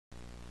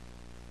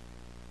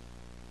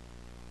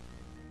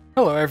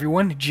Hello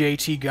everyone,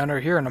 JT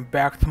Gunner here, and I'm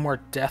back with more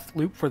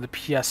Deathloop for the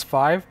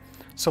PS5.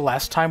 So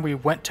last time we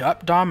went to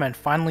Updom and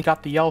finally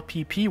got the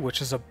LPP,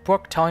 which is a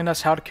book telling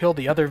us how to kill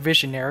the other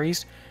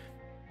visionaries.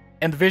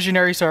 And the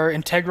visionaries are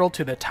integral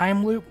to the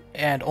time loop,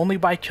 and only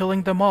by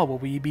killing them all will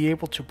we be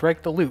able to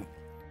break the loop.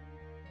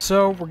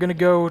 So we're gonna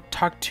go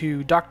talk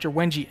to Dr.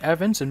 Wenjie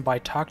Evans, and by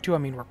talk to I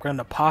mean we're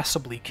gonna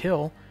possibly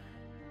kill.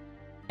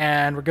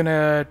 And we're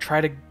gonna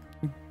try to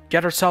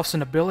get ourselves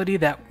an ability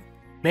that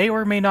may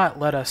or may not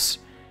let us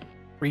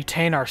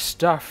retain our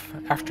stuff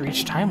after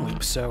each time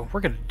loop, so we're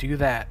gonna do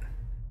that.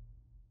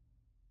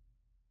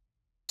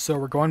 So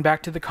we're going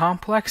back to the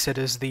complex. It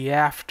is the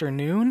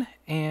afternoon,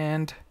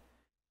 and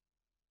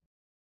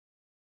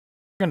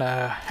we're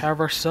gonna have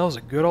ourselves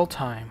a good old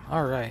time.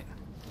 Alright.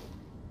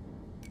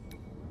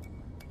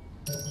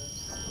 This is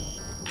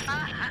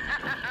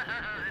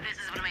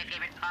one of my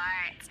favorite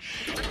parts.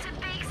 It's a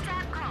big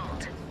step,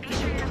 Colt. Be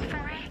sure you're up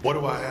for it. What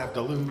do I have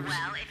to lose?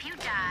 Well, if you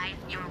die,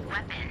 your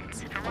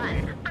weapons, for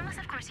one. Unless,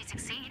 of course, you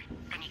succeed,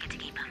 then you get to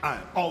keep them.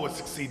 I'm always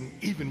succeeding,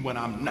 even when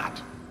I'm not.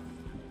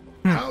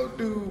 How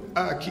do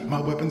I keep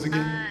my weapons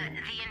again?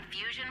 The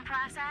infusion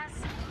process?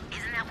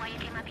 Isn't that why you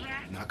came up here?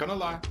 Not gonna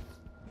lie.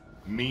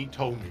 Me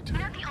told me to.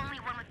 You're not the only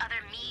one with other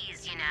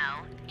me's, you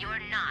know. You're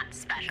not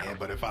special. Yeah,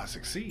 but if I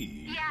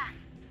succeed... Yeah,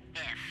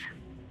 if.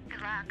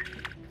 Good luck.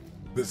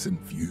 This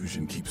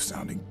infusion keeps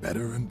sounding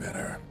better and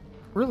better.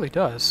 Really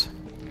does.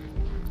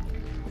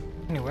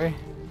 Anyway,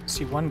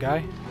 see one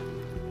guy.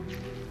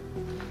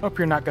 Hope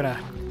you're not gonna...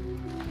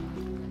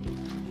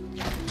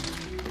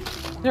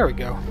 There we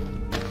go.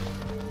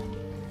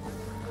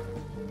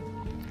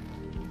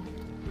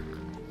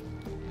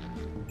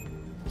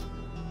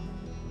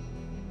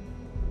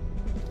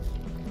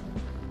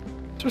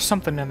 There's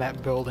something in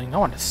that building I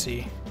want to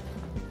see.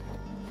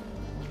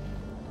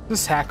 Is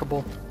this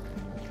hackable?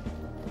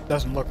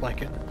 Doesn't look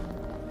like it.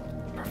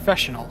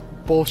 Professional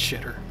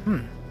bullshitter.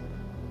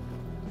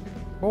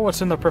 Well,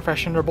 what's in the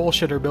professional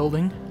bullshitter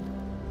building?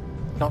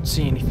 Don't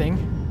see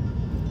anything.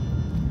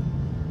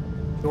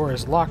 Door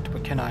is locked,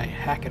 but can I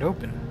hack it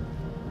open?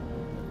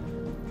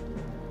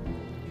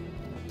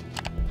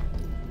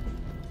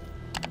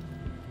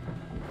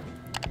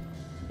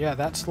 Yeah,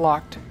 that's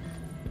locked.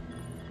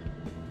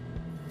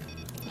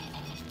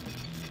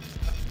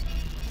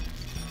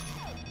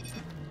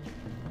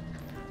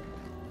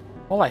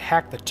 Well, I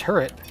hacked the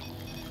turret.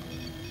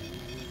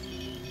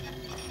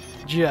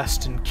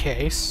 Just in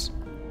case.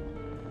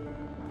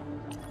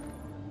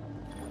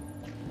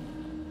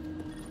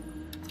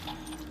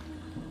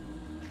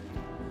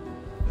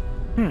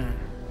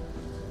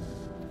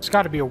 There's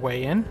got to be a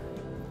way in.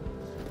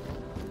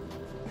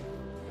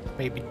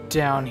 Maybe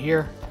down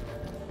here.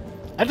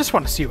 I just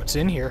want to see what's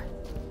in here.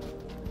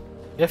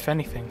 If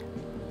anything.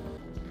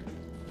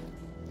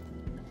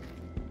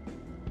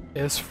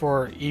 Is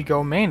for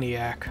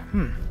egomaniac.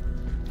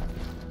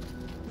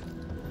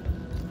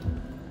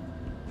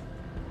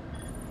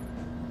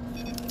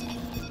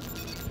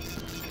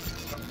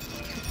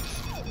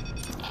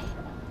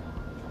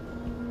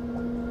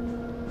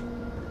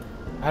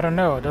 I don't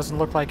know, it doesn't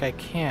look like I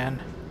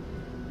can.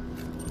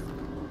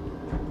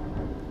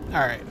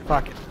 Alright,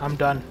 fuck it. I'm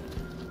done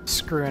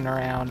screwing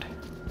around.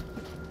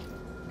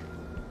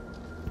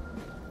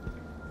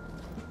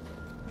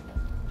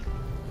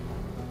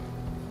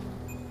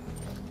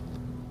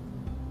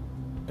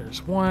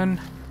 There's one.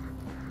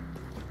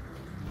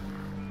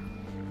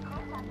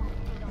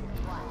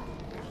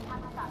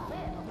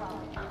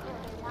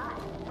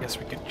 Guess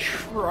we could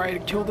try to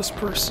kill this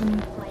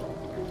person.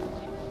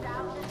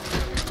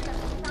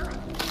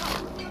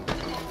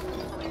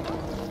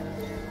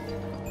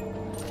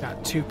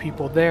 Got two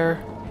people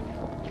there.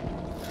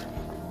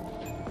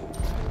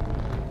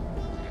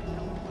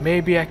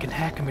 Maybe I can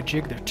hack and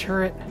majig their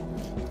turret.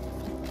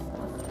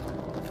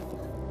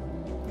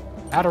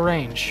 Out of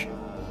range.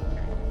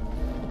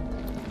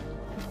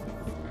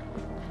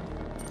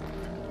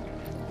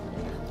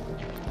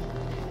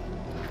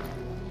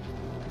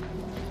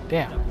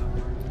 Damn.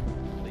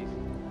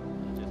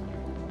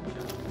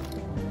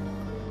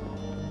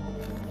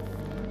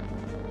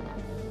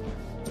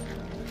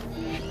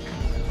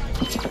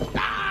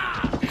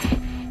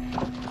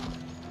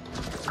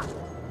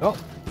 Oh.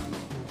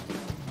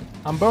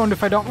 I'm boned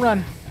if I don't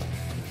run.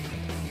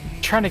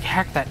 I'm trying to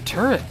hack that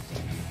turret,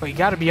 but you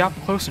gotta be up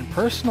close and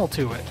personal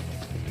to it.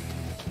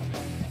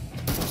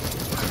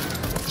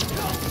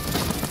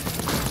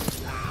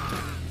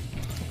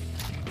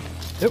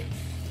 Nope.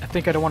 I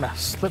think I don't want to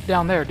slip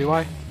down there, do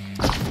I?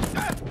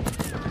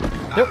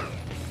 Nope.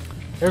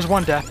 There's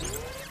one death.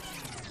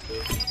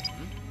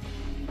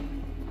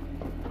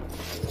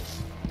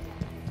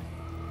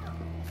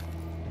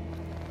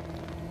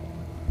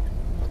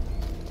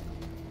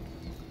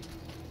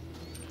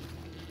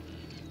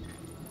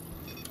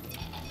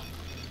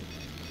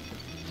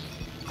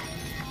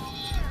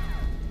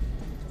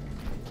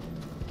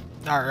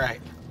 All right.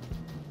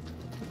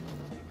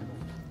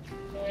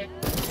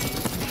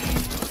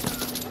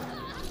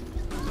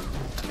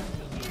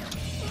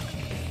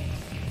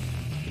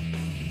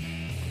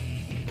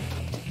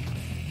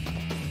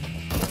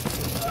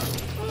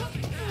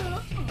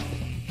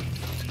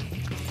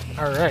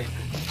 Alright.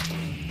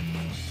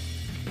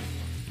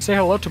 Say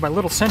hello to my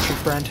little sentry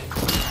friend.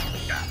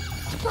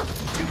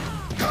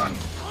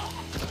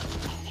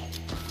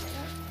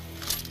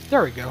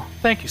 There we go.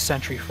 Thank you,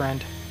 sentry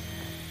friend.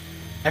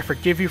 I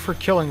forgive you for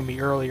killing me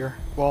earlier.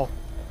 Well,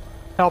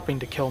 helping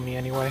to kill me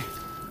anyway.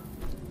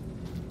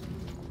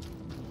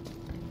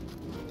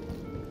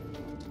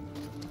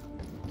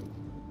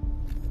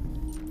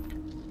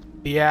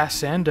 The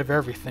ass end of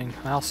everything,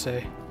 I'll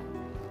say.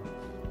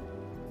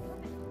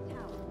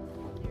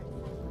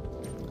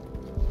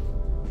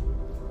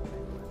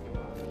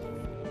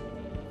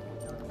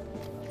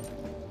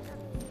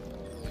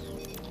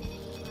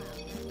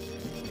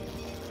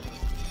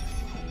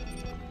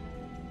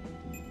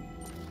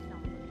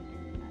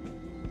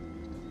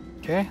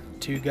 Okay,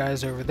 2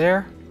 guys over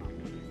there.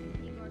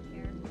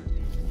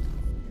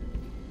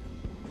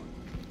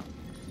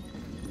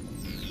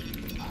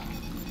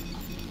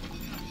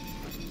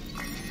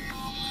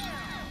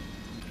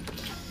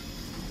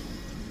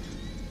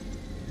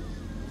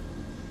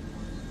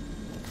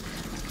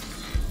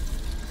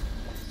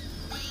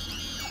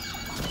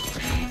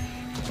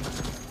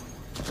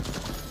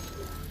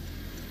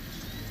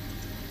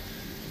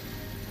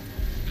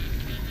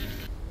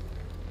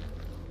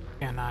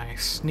 Can I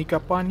sneak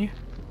up on you?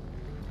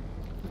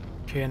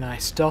 Can I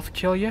stealth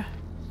kill you?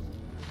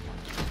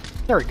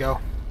 There we go.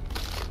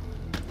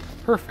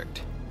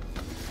 Perfect.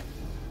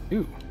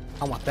 Ooh,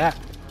 I want that.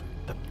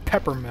 The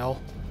pepper mill.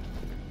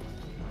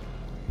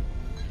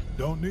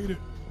 Don't need it.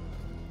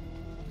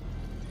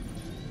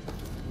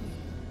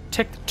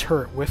 Take the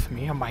turret with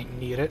me, I might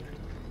need it.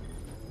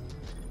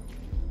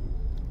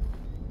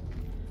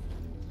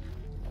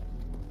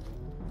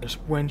 There's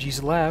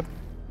Wenjie's lab.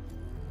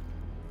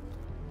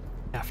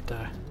 Have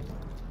to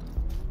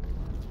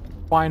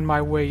find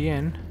my way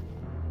in.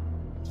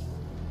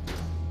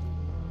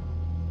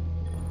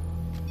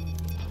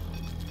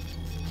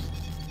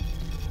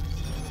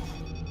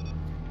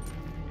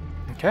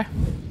 Okay.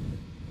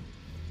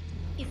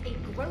 Is a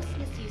gross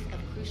misuse of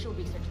crucial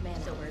research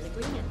man's over an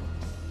agreement.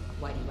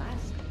 Why do you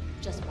ask?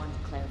 Just one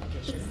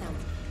clarification. It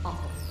sounds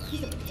awful.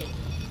 He's a pig.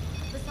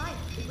 Besides,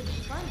 it would be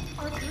fun.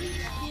 Our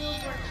breach field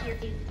work here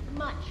is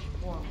much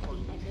more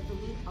important, and I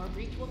believe our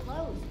breach will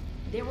close.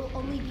 There will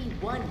only be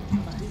one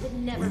of us. We would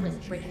never risk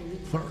breaking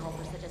loose protocol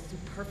for such a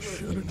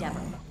superfluous endeavor.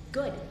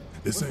 Good.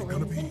 This ain't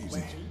gonna be Wenjie,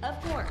 easy. of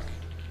course.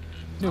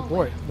 Oh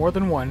boy, more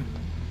than one.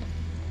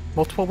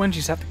 Multiple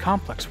Wenjies at the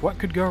complex. What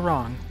could go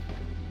wrong?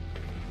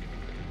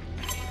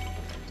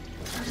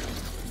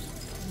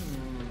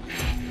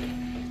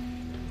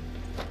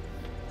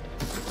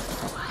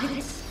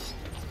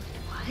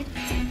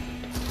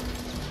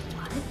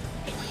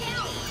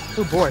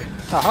 Oh boy.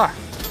 Haha.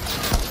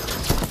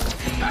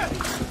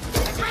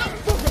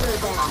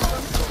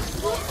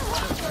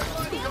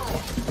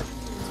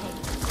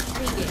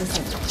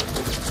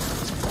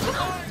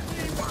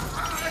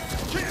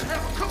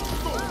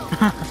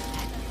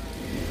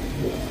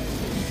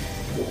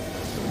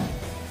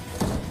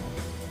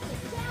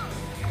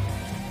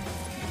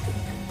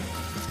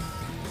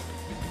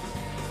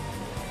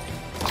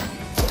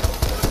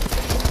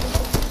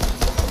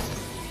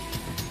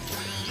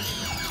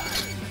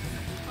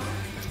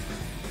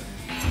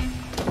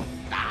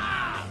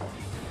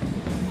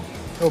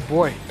 Oh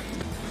boy.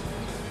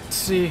 Let's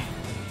see. Be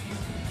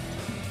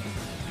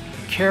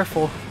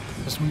careful.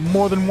 There's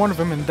more than one of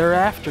them and they're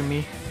after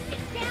me.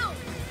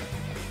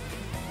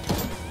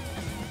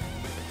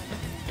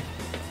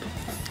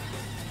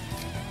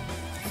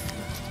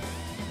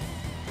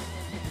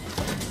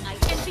 I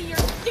envy your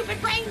stupid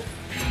brain!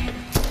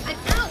 I'm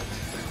out!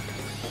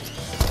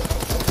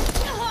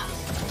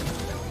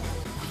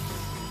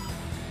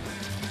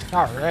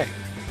 Alright.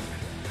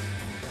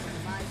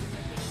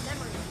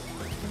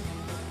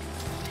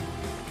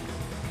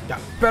 Got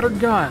better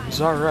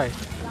guns, alright.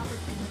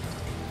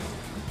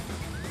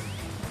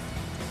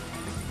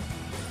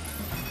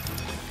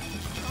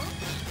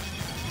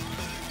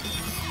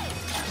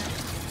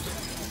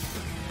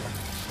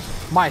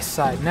 My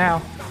side now.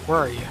 Where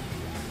are you?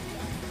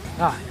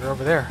 Ah, you're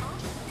over there.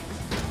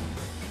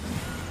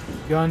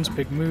 Guns,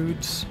 big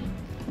moods.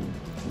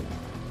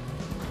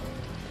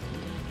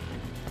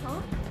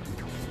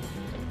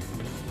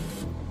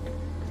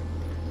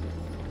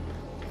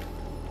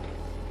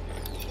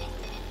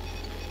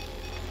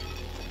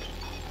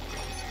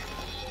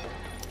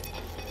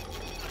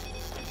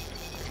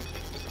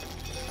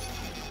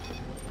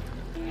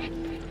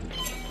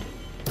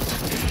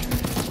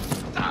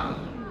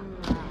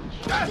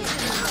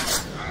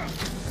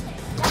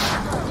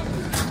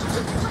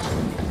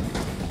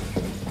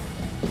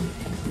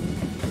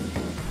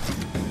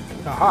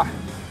 Aha!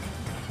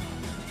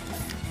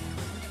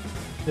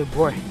 Good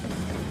boy.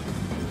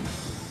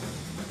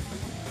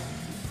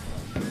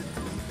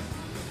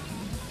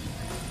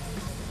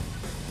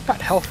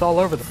 Got health all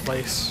over the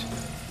place.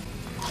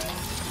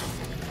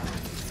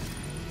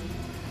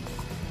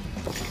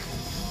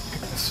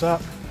 Pick this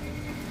up.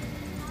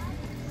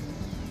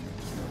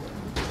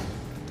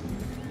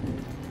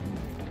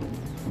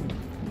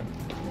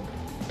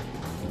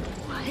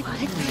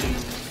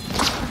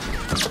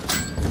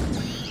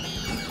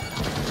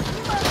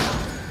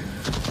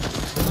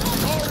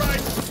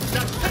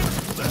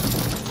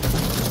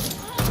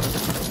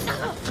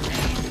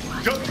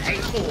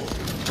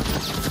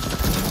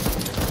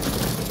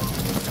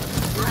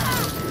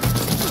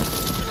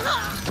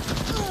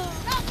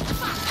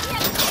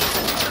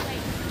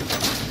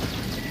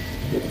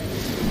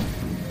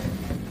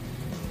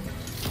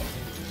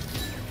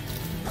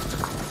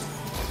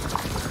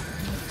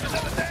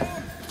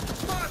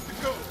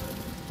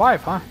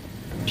 5, huh?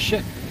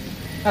 Shit.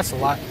 That's a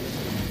lot.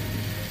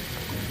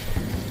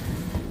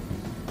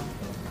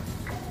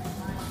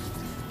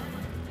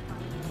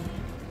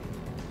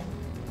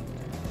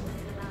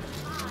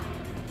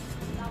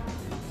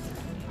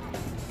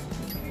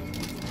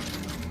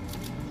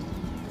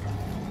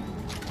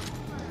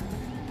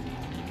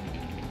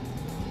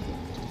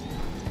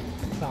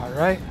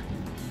 Alright.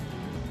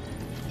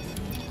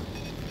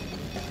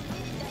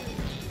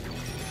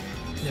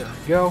 There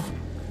we go.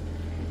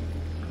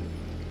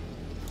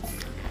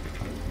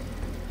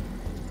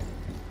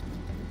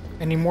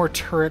 Any more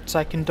turrets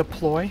I can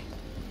deploy?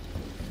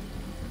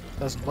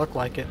 Doesn't look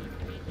like it.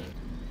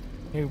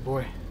 Oh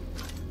boy.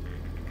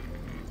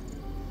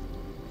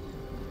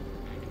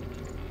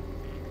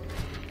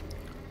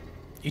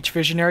 Each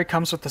visionary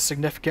comes with a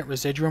significant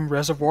residuum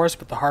reservoirs,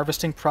 but the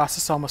harvesting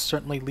process almost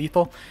certainly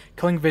lethal.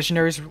 Killing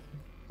visionaries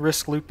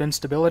risk loop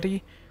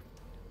instability.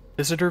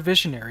 Visitor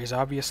visionaries,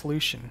 obvious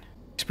solution.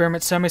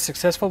 Experiment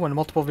semi-successful when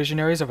multiple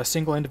visionaries of a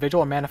single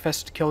individual are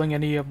manifested. Killing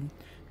any of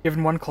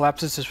given one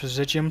collapses his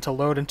residuum to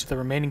load into the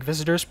remaining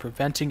visitors,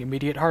 preventing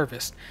immediate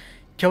harvest.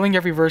 Killing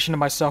every version of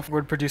myself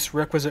would produce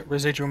requisite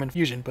residuum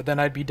infusion, but then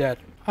I'd be dead.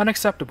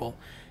 Unacceptable.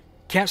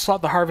 Can't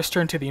slot the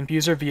harvester into the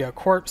infuser via a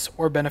corpse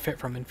or benefit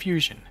from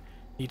infusion.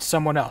 Need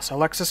someone else.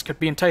 Alexis could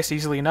be enticed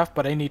easily enough,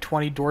 but I need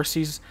 20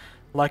 Dorseys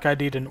like I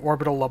did an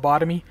orbital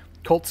lobotomy.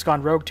 Colt's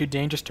gone rogue, too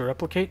dangerous to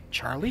replicate.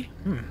 Charlie?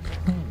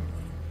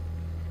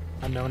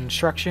 Unknown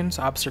instructions,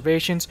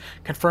 observations,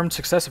 confirmed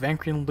success of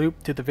anchoring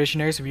loop to the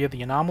visionaries via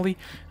the anomaly.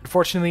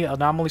 Unfortunately,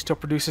 anomaly still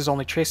produces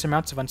only trace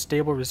amounts of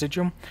unstable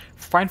residuum.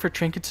 Fine for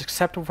trinkets,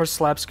 acceptable for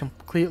slabs,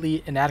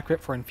 completely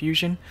inadequate for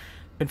infusion.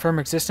 Confirm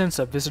existence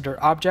of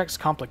visitor objects.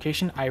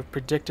 Complication. I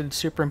predicted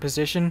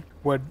superimposition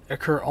would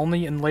occur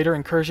only in later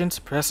incursions.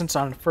 Presence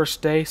on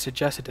first day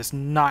suggests it is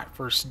not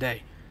first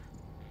day.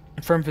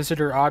 Confirmed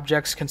visitor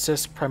objects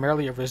consist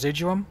primarily of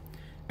residuum.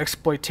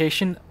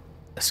 Exploitation.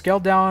 A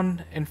scaled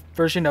down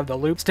version of the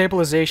loop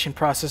stabilization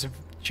process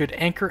should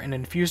anchor an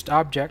infused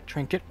object,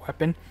 trinket,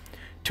 weapon,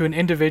 to an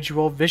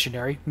individual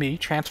visionary, me,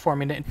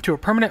 transforming it into a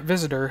permanent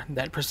visitor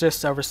that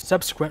persists over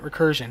subsequent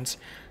recursions.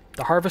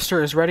 The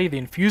harvester is ready,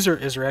 the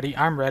infuser is ready,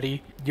 I'm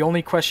ready. The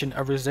only question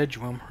of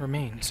residuum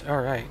remains.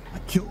 Alright. I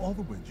kill all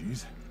the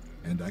Wenjies,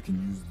 and I can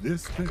use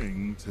this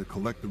thing to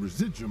collect the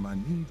residuum I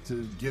need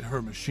to get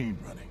her machine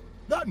running.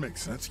 That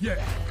makes sense,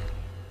 yeah.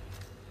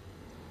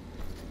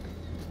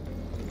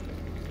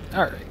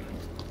 Alright.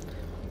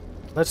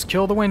 Let's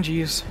kill the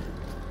Wenjies.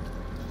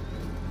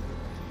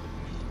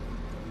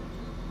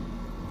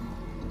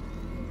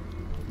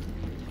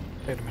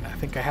 Wait a minute, I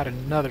think I had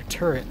another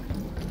turret.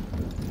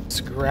 Let's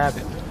grab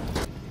it.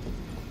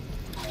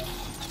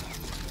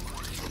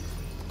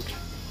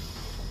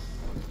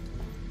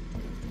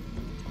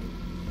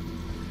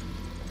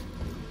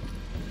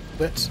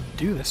 Let's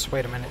do this.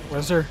 Wait a minute.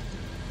 Was there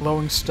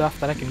glowing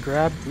stuff that I can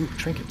grab? Ooh,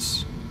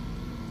 trinkets.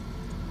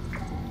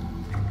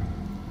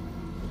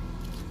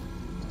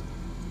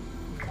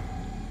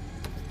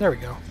 There we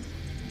go.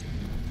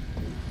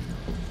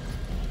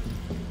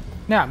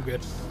 Now I'm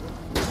good.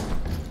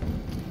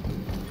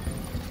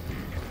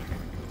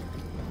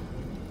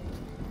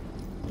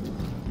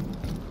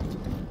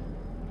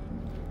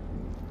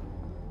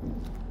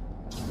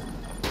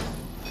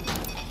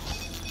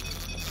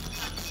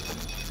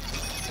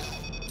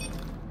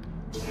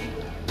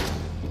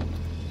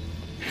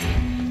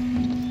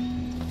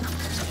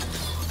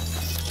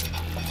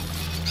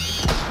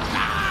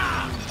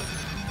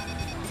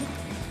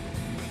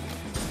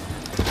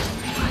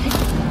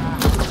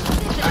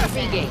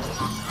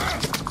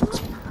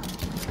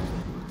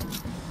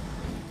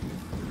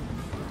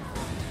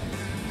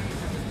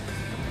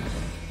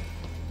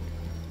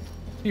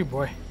 You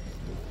boy.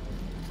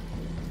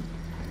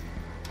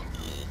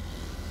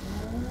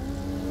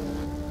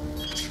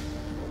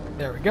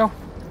 There we go.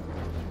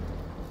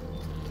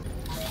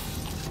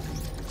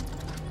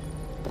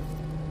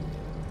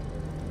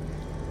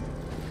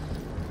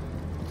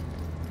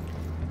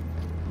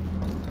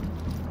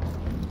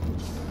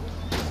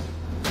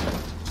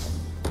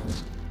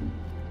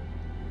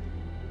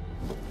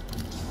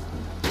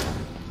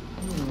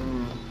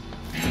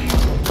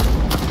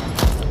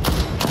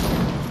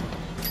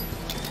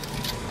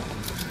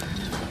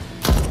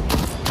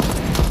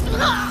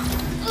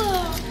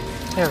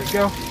 There we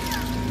go.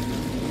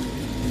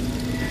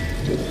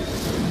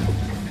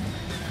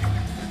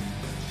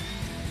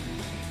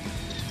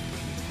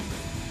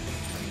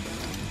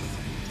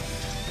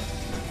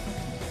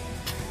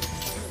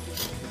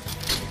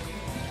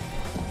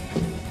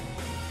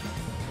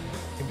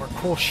 Any more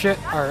cool shit?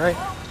 Alright.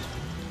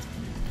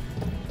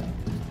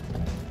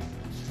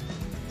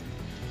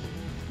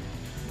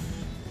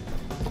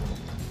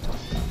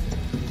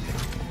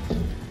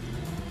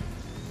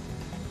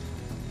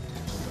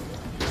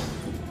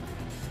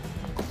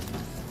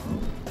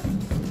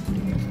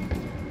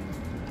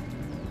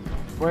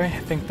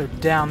 I think they're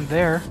down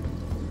there.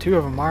 Two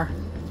of them are.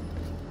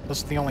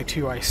 Those are the only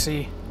two I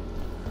see.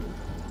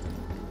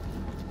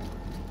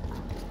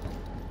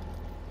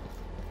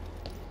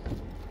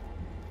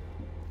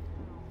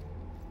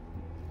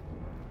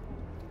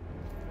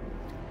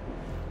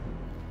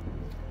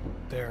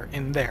 They're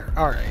in there.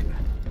 Alright.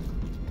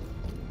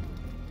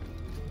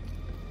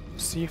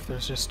 See if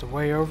there's just a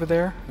way over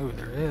there. Ooh,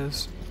 there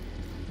is.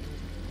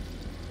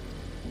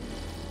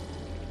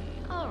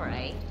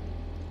 Alright.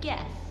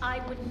 Guess. I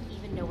wouldn't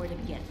even know where to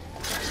begin.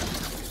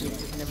 This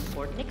is an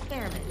important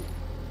experiment.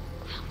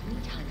 How many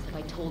times have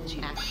I told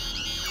you?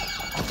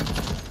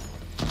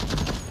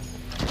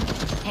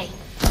 Hey.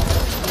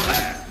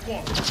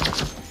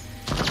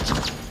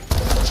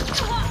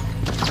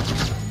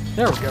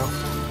 There we go.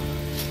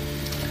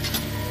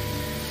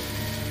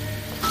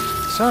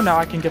 So now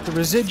I can get the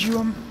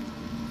residuum.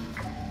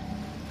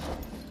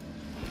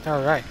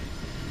 Alright.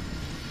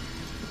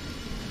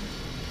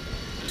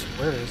 So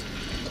where is it?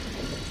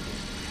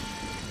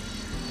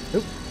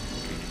 Oop.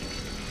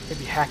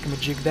 Maybe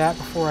hack-a-majig that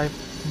before I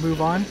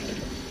move on.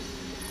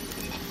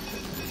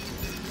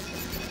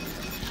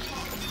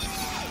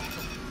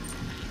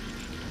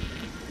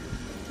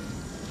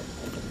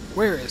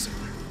 Where is it?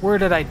 Where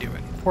did I do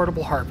it?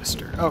 Portable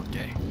harvester.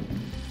 Okay.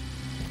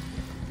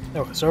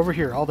 Oh, it's over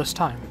here all this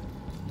time.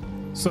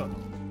 So,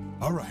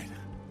 all right,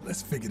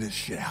 let's figure this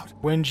shit out.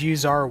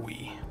 Wenjies are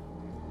we?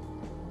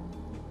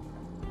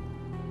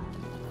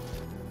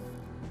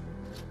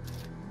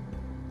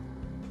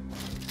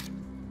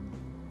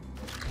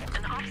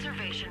 An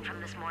observation from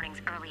this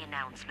morning's early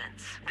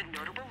announcements. The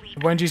notable leak.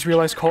 Wenjies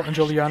realize Colt and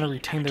Juliana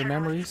retain their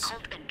memories.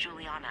 Colt and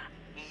Juliana.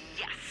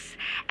 Yes.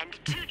 And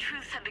two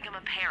truths have become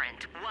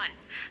apparent. One,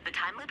 the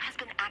time loop has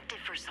been active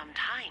for some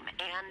time,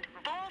 and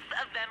both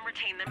of them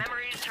retain their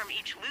memories from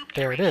each loop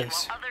There it iteration,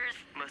 is. while others,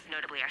 most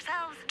notably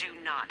ourselves, do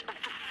not. Oh,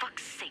 for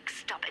fuck's sake,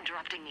 stop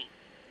interrupting me.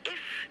 If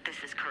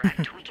this is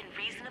correct, we can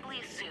reasonably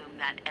assume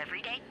that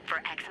every day, for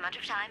X amount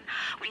of time,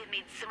 we have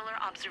made similar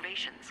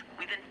observations.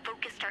 We then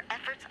focused our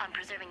efforts on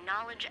preserving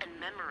knowledge and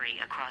memory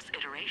across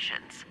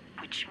iterations.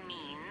 Which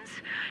means,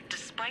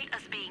 despite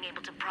us being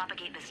able to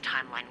propagate this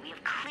timeline, we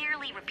have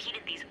clearly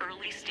repeated these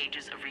early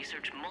stages of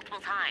research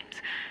multiple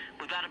times,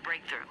 without a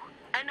breakthrough.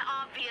 An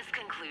obvious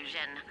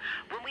conclusion,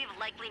 one we have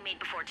likely made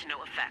before to no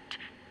effect.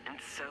 And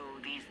so,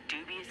 these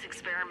dubious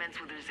experiments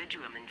with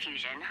residuum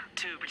infusion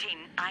to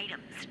retain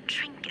items,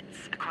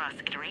 trinkets, across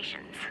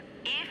iterations.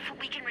 If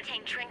we can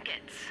retain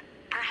trinkets,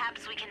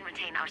 perhaps we can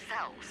retain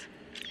ourselves.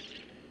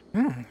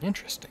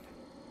 Interesting.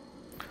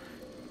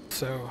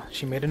 So,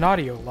 she made an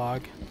audio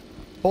log.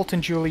 Colt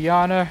and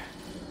Juliana,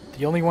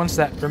 the only ones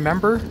that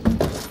remember,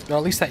 or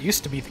at least that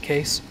used to be the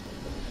case.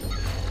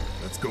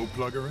 Let's go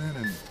plug her in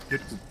and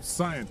get to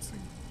sciencing.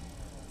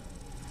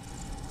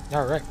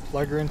 Alright,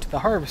 plug her into the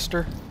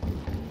harvester.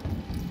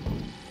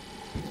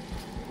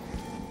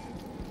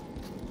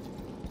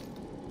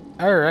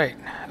 Alright,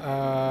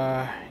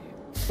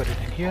 put it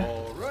in here.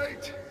 All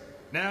right.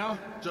 Now,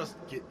 just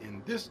get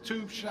in this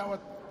tube shower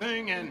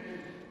thing and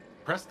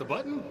press the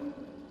button.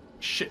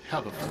 Shit,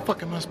 how the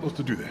fuck am I supposed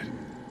to do that?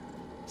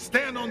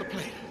 Stand on the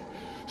plate.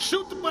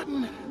 Shoot the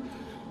button.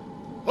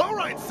 All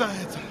right,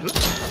 science.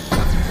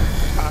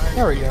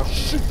 There we go.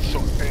 Shoot,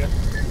 shortcut.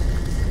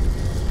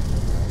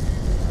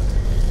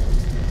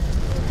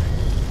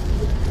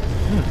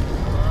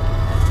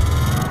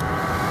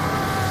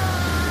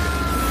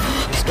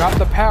 He's got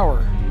the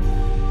power.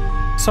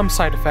 Some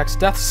side effects.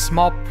 Death's a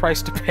small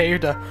price to pay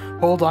to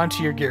hold on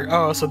to your gear.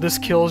 Oh, so this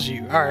kills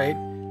you. Alright.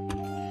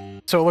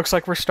 So it looks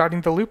like we're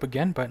starting the loop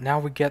again, but now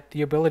we get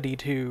the ability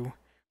to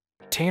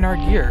retain our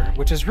gear,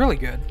 which is really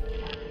good.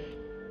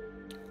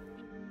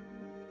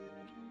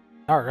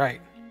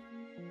 Alright.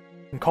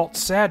 And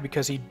Colt's sad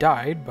because he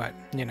died, but,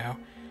 you know.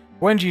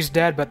 Wenjie's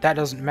dead, but that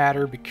doesn't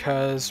matter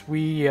because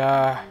we,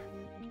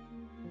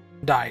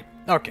 died.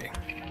 Okay.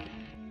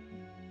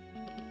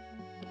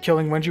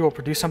 Killing Wenjie will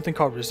produce something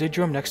called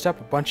residuum. Next up,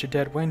 a bunch of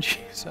dead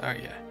Wenjies. Oh,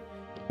 yeah.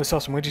 This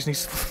also Wenjies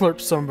needs to slurp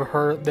some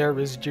of their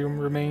residuum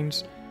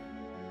remains.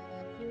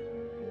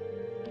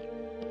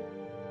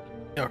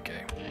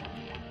 Okay.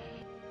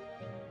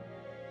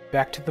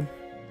 Back to the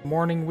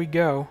morning we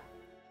go.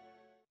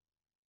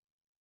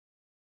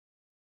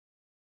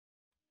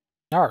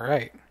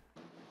 Alright.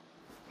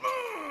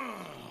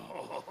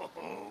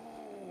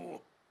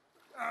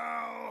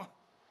 Ow.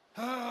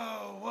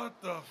 Oh,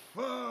 what the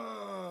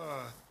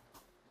fuck?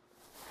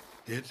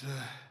 It,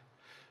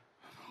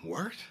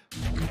 worked?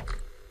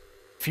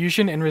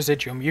 Fusion and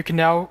residuum. You can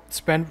now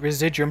spend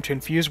residuum to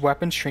infuse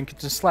weapons,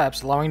 trinkets, and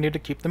slabs, allowing you to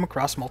keep them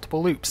across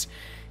multiple loops.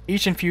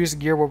 Each infused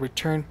gear will be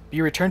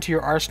returned to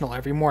your arsenal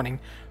every morning.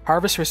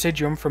 Harvest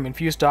residuum from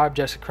infused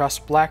objects across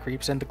black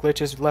reaps and the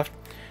glitches left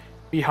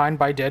behind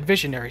by dead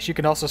visionaries. You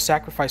can also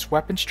sacrifice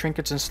weapons,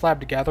 trinkets, and slab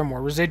to gather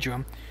more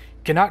residuum.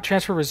 You cannot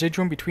transfer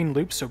residuum between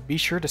loops, so be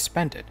sure to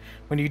spend it.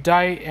 When you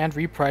die and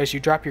reprise, you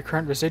drop your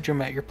current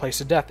residuum at your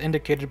place of death,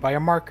 indicated by a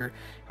marker.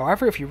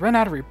 However, if you run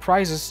out of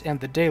reprises and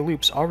the day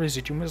loops, all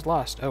residuum is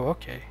lost. Oh,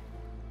 okay.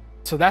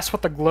 So that's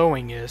what the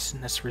glowing is,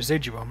 and that's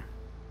residuum.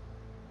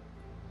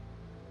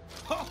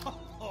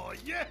 Oh,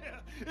 yeah!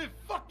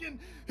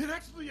 It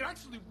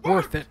actually worked!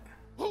 Worth it.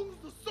 Who's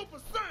the super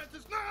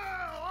scientist now?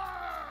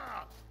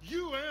 Ah!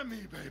 You and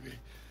me, baby.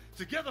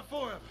 Together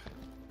forever.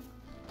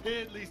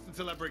 At least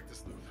until I break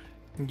this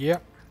loop.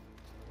 Yep.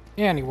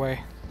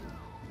 Anyway.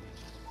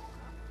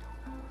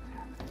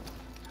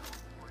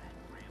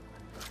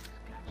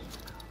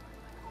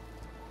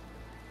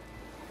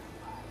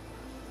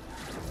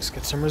 Let's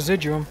get some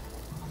residuum.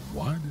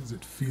 Why does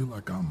it feel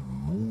like I'm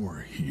more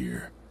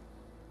here?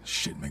 This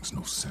shit makes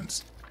no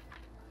sense.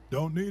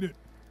 Don't need it.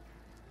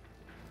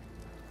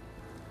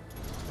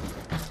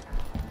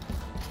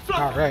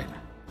 All right.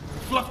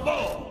 Fluff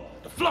ball!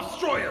 The fluff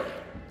destroyer!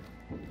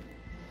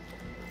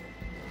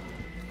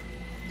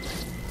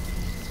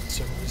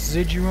 Some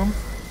residuum.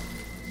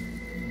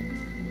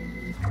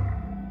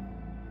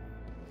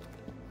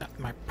 Got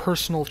my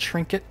personal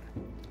trinket.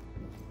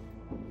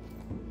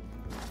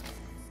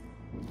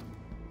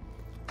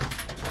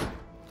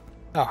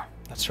 Oh,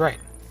 that's right.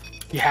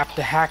 You have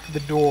to hack the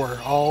door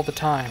all the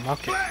time.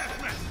 Okay.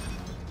 That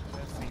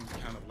seems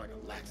kind of like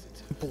a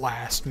laxative.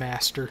 Blast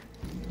Master.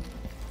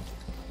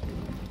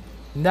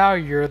 Now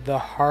you're the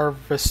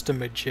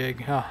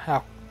harvestamajig. Oh,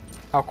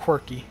 how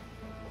quirky.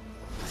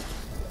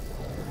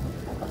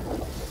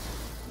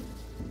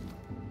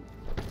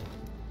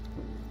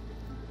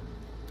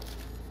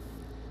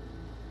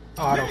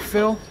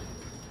 Autofill.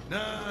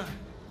 Nah.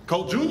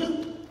 Colt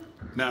Jr.?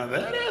 Now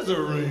that has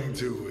a ring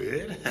to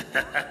it.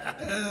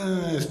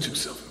 It's too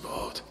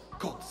self-involved.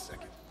 Colt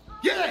second.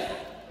 Yeah!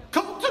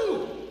 Colt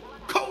 2!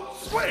 Colt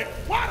swear!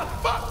 Why the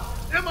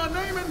fuck am I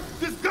naming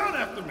this gun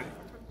after me?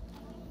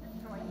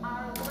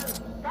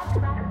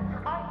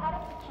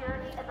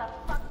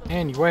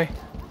 Anyway.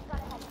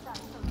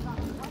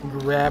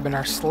 Grabbing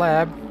our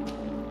slab.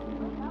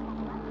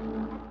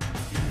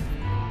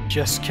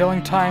 Just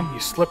killing time, you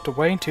slipped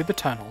away into the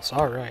tunnels.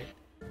 Alright.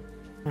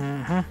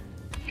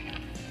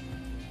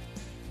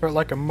 Felt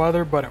like a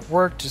mother, but it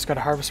worked. Just gotta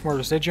harvest more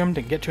residuum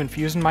to get to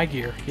infusing my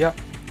gear. Yep.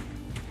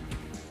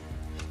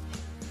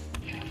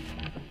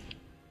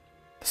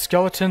 The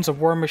skeletons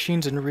of war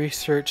machines and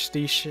research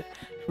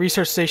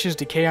stations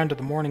decay under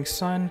the morning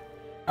sun.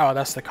 Oh,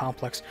 that's the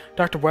complex.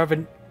 Dr.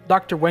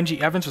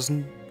 Wenjie Evans was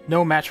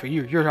no match for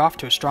you. You're off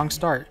to a strong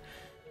start.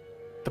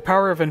 The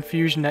power of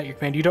infusion at your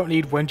command. You don't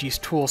need Wenjie's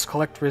tools.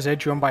 Collect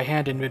residuum by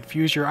hand and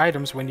infuse your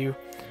items when you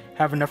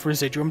have enough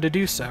residuum to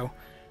do so.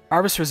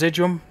 Harvest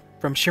residuum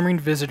from shimmering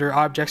visitor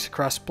objects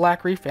across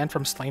Black Reef and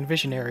from slain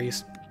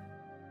visionaries.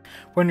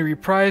 When you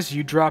reprise,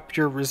 you drop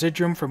your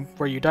residuum from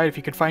where you died. If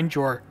you can find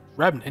your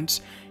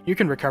remnants, you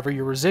can recover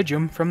your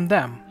residuum from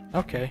them.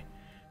 Okay.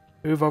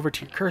 Move over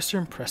to your cursor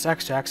and press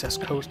X to access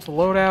codes to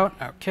loadout.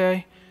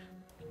 Okay.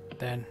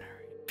 Then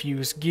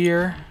fuse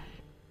gear.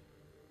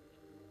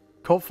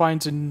 Colt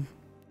finds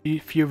a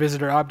few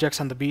visitor objects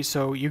on the beach,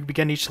 so you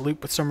begin each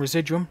loop with some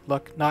residuum.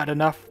 Luck, not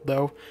enough,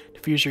 though, to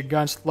fuse your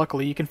guns.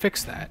 Luckily, you can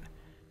fix that.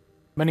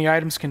 Many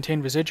items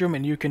contain residuum,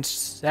 and you can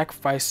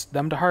sacrifice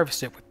them to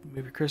harvest it. With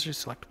move your cursor,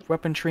 select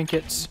weapon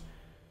trinkets.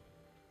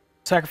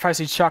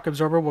 Sacrificing shock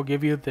absorber will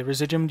give you the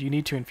residuum you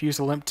need to infuse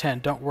the limp 10.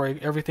 Don't worry,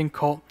 everything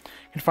Colt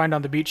can find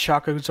on the beach,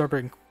 shock absorber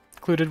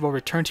included, will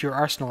return to your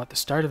arsenal at the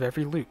start of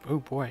every loop. Oh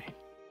boy.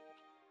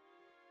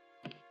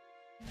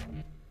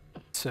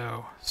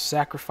 So,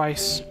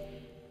 sacrifice.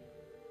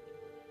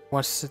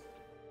 Once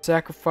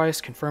sacrifice,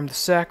 confirm the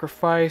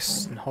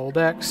sacrifice, and hold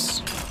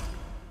X.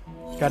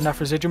 Got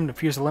enough residuum to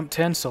infuse the limp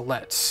 10, so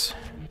let's.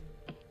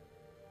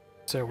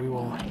 So we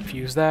will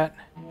infuse that.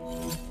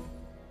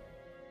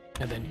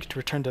 And then you can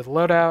return to the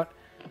loadout.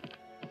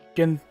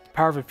 Again, the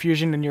power of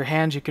infusion in your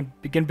hands, you can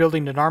begin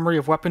building an armory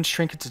of weapons,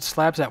 trinkets, and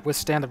slabs that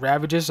withstand the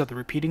ravages of the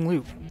repeating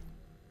loop.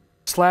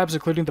 Slabs,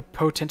 including the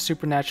potent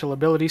supernatural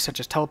abilities such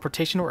as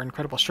teleportation or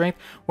incredible strength.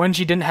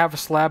 Wenjie didn't have a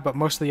slab, but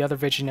most of the other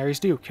visionaries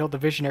do. Kill the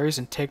visionaries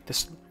and take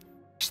the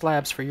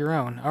slabs for your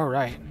own.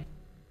 Alright.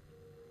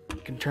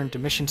 You can turn to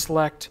mission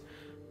select.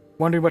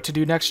 Wondering what to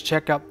do next?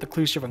 Check out the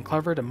clues you've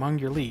uncovered among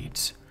your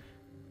leads.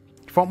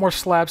 If you want more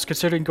slabs,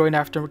 considering going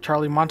after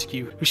Charlie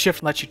Montague, whose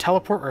shift lets you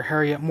teleport, or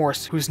Harriet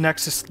Morse, whose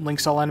nexus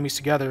links all enemies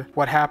together.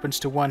 What happens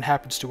to one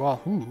happens to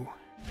all. Ooh.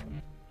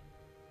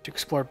 To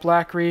explore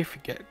Black Reef,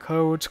 get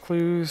codes,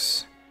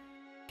 clues,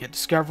 get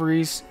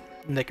discoveries,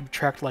 and they can be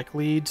tracked like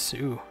leads.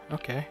 Ooh,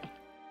 okay.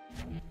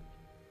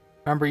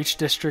 Remember, each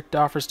district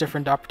offers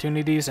different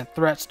opportunities and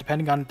threats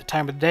depending on the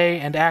time of day,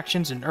 and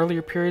actions in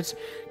earlier periods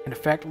can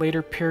affect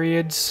later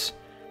periods.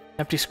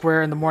 Empty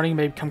square in the morning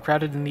may become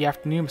crowded in the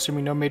afternoon,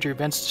 assuming no major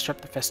events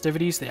disrupt the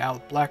festivities. The Isle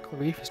of Black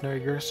Reef is now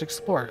yours to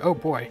explore. Oh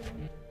boy.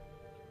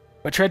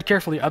 But tread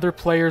carefully, other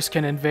players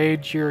can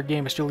invade your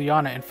game as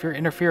Juliana,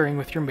 interfering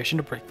with your mission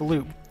to break the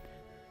loop.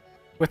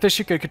 With this,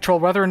 you can control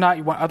whether or not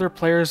you want other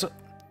players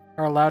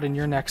are allowed in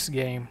your next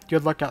game.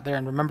 Good luck out there,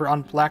 and remember,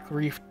 on Black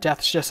Reef,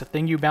 death's just a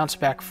thing you bounce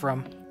back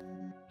from.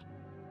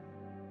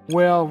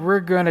 Well, we're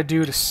gonna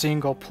do the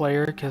single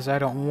player, because I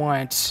don't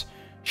want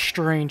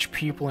strange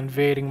people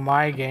invading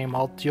my game.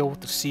 I'll deal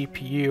with the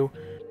CPU.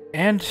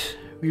 And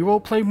we will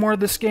play more of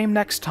this game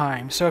next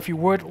time. So if you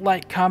would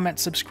like, comment,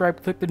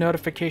 subscribe, click the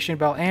notification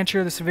bell, and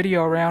share this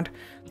video around,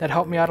 that'd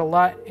help me out a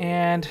lot,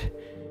 and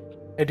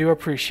I do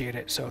appreciate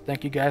it. So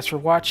thank you guys for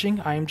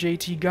watching. I am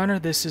JT Gunner.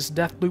 This is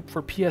Deathloop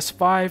for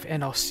PS5,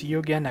 and I'll see you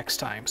again next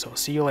time. So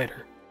see you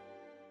later.